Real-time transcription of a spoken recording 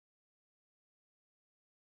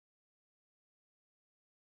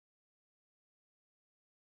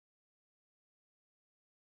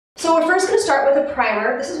So we're first going to start with a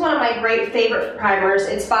primer. This is one of my great favorite primers.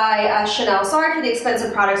 It's by Chanel. Sorry for the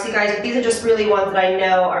expensive products, you guys, but these are just really ones that I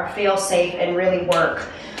know are fail-safe and really work.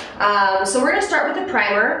 So we're going to start with the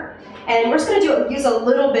primer, and we're just going to use a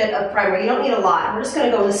little bit of primer. You don't need a lot. We're just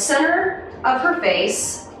going to go in the center of her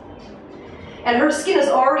face, and her skin is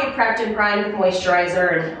already prepped and primed with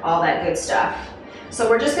moisturizer and all that good stuff. So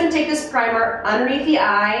we're just going to take this primer underneath the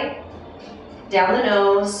eye, down the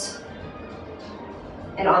nose,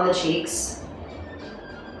 and on the cheeks.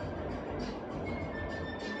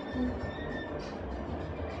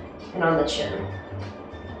 And on the chin.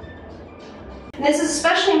 And this is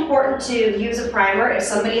especially important to use a primer if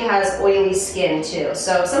somebody has oily skin too.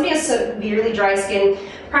 So if somebody has severely dry skin,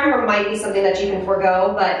 primer might be something that you can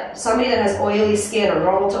forego, but somebody that has oily skin or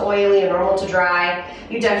normal to oily or normal to dry,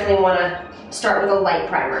 you definitely want to start with a light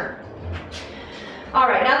primer. All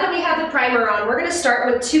right, now that we have the primer on, we're going to start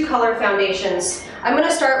with two color foundations. I'm going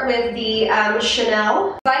to start with the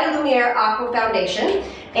Chanel ellelearyartistry Aqua Foundation,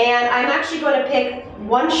 and I'm actually going to pick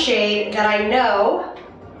one shade that I know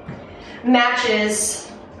matches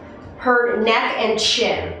her neck and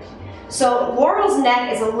chin. So Laurel's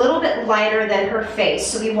neck is a little bit lighter than her face,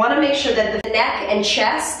 so we want to make sure that the neck and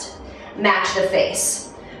chest match the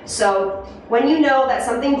face. So when you know that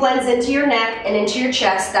something blends into your neck and into your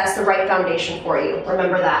chest, that's the right foundation for you.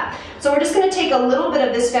 Remember that. So we're just going to take a little bit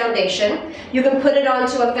of this foundation. You can put it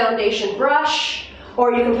onto a foundation brush,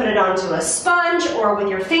 or you can put it onto a sponge, or with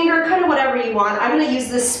your finger, kind of whatever you want. I'm going to use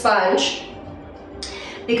this sponge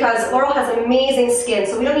because Laurel has amazing skin,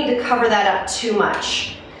 so we don't need to cover that up too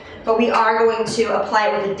much. But we are going to apply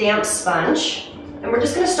it with a damp sponge. And we're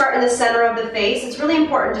just going to start in the center of the face. It's really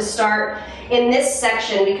important to start in this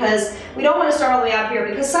section because we don't want to start all the way up here,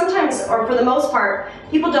 because sometimes, or for the most part,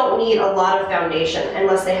 people don't need a lot of foundation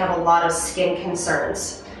unless they have a lot of skin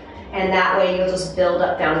concerns. And that way you'll just build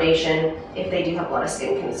up foundation if they do have a lot of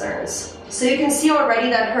skin concerns. So you can see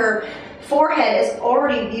already that her forehead is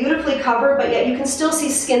already beautifully covered, but yet you can still see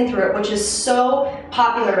skin through it, which is so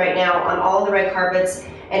popular right now on all the red carpets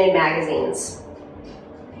and in magazines.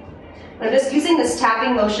 I'm just using this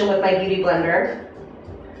tapping motion with my beauty blender,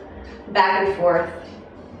 back and forth,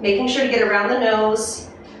 making sure to get around the nose,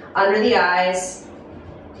 under the eyes.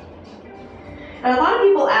 And a lot of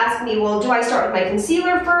people ask me, well, do I start with my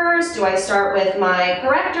concealer first? Do I start with my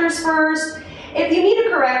correctors first? If you need a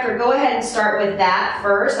corrector, go ahead and start with that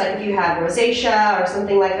first. Like if you have rosacea or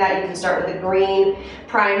something like that, you can start with a green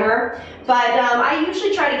primer. But I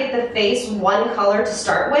usually try to get the face one color to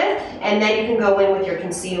start with, and then you can go in with your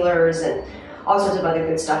concealers and all sorts of other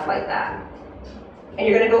good stuff like that. And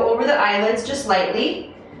you're going to go over the eyelids just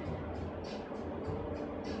lightly.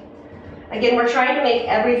 Again, we're trying to make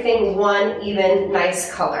everything one even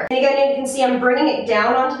nice color. And again, you can see I'm bringing it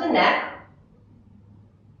down onto the neck,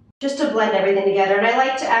 just to blend everything together. And I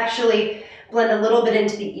like to actually blend a little bit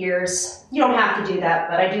into the ears. You don't have to do that,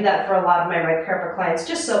 but I do that for a lot of my red carpet clients,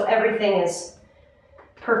 just so everything is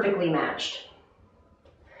perfectly matched.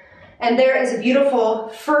 And there is a beautiful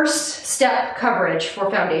first step coverage for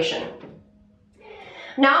foundation.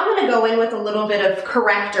 Now I'm going to go in with a little bit of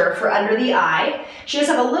corrector for under the eye. She does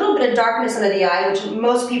have a little bit of darkness under the eye, which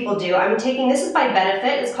most people do. I'm taking, this is by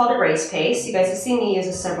Benefit, it's called Erase Paste. You guys have seen me use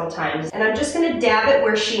this several times. And I'm just going to dab it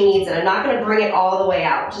where she needs it. I'm not going to bring it all the way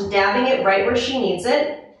out. Just dabbing it right where she needs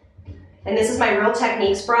it. And this is my Real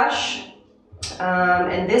Techniques brush.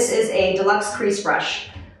 And this is a deluxe crease brush.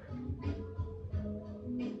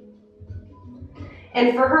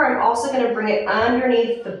 And for her, I'm also going to bring it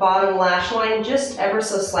underneath the bottom lash line just ever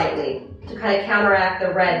so slightly to kind of counteract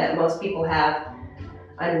the red that most people have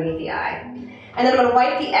underneath the eye. And then I'm going to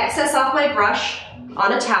wipe the excess off my brush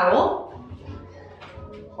on a towel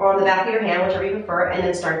or on the back of your hand, whichever you prefer, and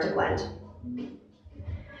then start to blend.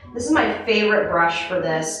 This is my favorite brush for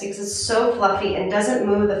this because it's so fluffy and doesn't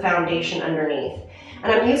move the foundation underneath.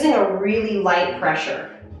 And I'm using a really light pressure.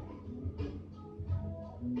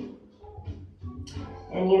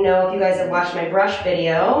 And you know, if you guys have watched my brush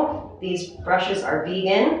video, these brushes are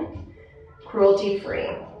vegan, cruelty-free.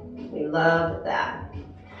 We love that.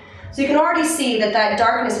 So you can already see that that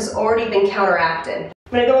darkness has already been counteracted.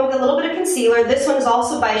 I'm going to go in with a little bit of concealer. This one is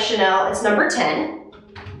also by Chanel. It's number 10.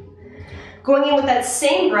 Going in with that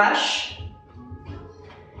same brush,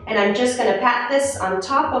 and I'm just going to pat this on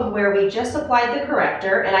top of where we just applied the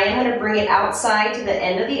corrector, and I am going to bring it outside to the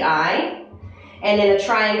end of the eye, and in a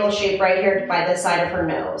triangle shape right here by the side of her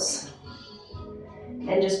nose.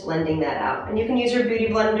 And just blending that out. And you can use your beauty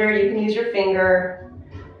blender, you can use your finger,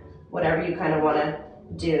 whatever you kind of want to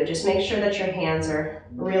do. Just make sure that your hands are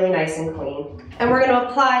really nice and clean. And we're going to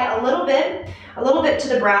apply a little bit to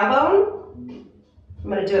the brow bone, I'm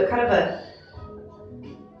going to do it kind of a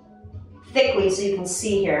thickly so you can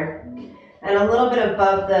see here, and a little bit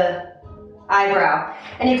above the eyebrow.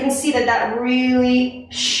 And you can see that that really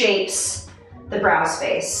shapes the brow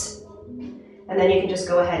space. And then you can just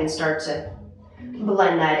go ahead and start to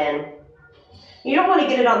blend that in. You don't want to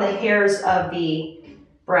get it on the hairs of the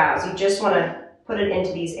brows. You just want to put it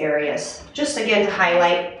into these areas. Just again to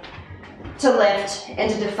highlight, to lift, and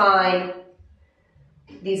to define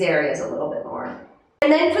these areas a little bit more.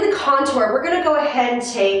 And then for the contour, we're going to go ahead and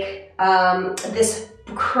take this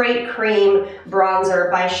Crate Cream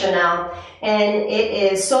bronzer by Chanel, and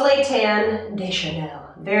it is Soleil Tan de Chanel.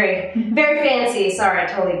 Very, very fancy. Sorry, I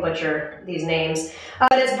totally butchered these names.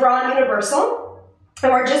 But it's Braun Universal,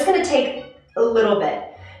 and we're just going to take a little bit.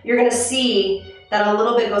 You're going to see that a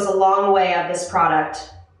little bit goes a long way of this product.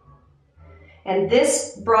 And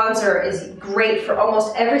this bronzer is great for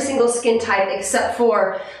almost every single skin type except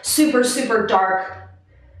for super, super dark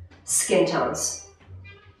skin tones.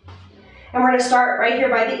 And we're going to start right here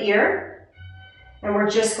by the ear, and we're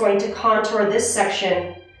just going to contour this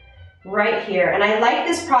section right here. And I like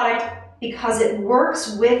this product because it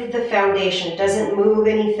works with the foundation. It doesn't move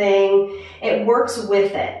anything. It works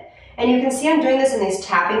with it. And you can see I'm doing this in these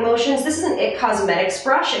tapping motions. This is an IT Cosmetics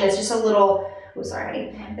brush, and it's just a little, oh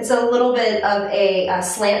sorry, it's a little bit of a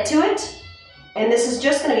slant to it. And this is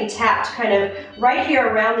just going to be tapped kind of right here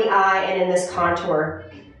around the eye and in this contour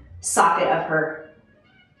socket of her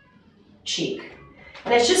cheek.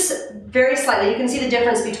 And it's just very slightly, you can see the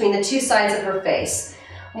difference between the two sides of her face.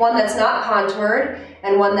 One that's not contoured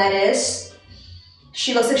and one that is.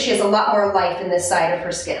 She looks like she has a lot more life in this side of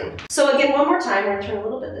her skin. So again, one more time, we're going to turn a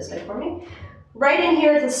little bit this way for me. Right in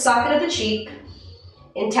here at the socket of the cheek,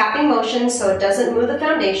 in tapping motions so it doesn't move the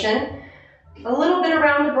foundation. A little bit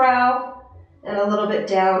around the brow and a little bit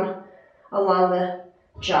down along the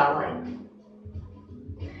jawline.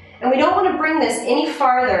 And we don't want to bring this any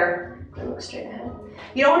farther. Look straight ahead.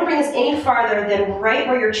 You don't want to bring this any farther than right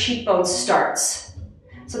where your cheekbone starts.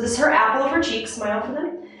 So this is her apple of her cheek. Smile for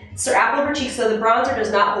them. It's her apple of her cheek, so the bronzer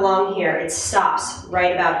does not belong here. It stops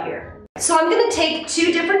right about here. So I'm going to take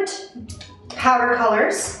two different powder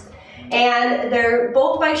colors, and they're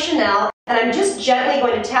both by Chanel, and I'm just gently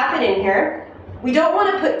going to tap it in here. We don't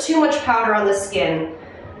want to put too much powder on the skin.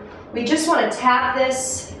 We just want to tap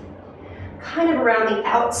this kind of around the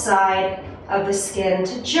outside of the skin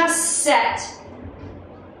to just set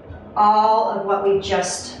all of what we've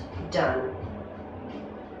just done.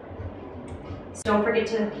 So don't forget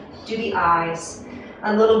to do the eyes,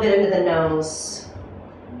 a little bit into the nose.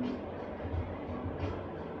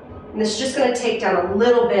 And this is just going to take down a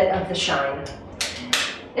little bit of the shine.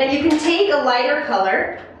 And you can take a lighter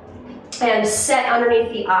color and set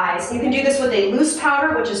underneath the eyes. You can do this with a loose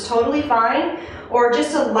powder, which is totally fine, or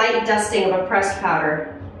just a light dusting of a pressed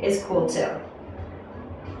powder is cool too.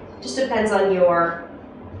 Just depends on your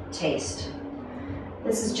taste.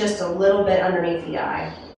 This is just a little bit underneath the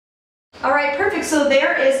eye. All right, perfect. So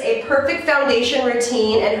there is a perfect foundation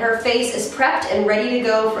routine, and her face is prepped and ready to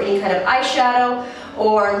go for any kind of eyeshadow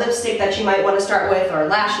or lipstick that you might want to start with, or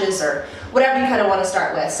lashes, or whatever you kind of want to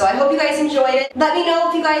start with. So I hope you guys enjoyed it. Let me know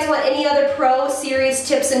if you guys want any other pro series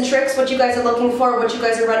tips and tricks, what you guys are looking for, what you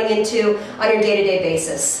guys are running into on your day-to-day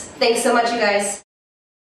basis. Thanks so much, you guys.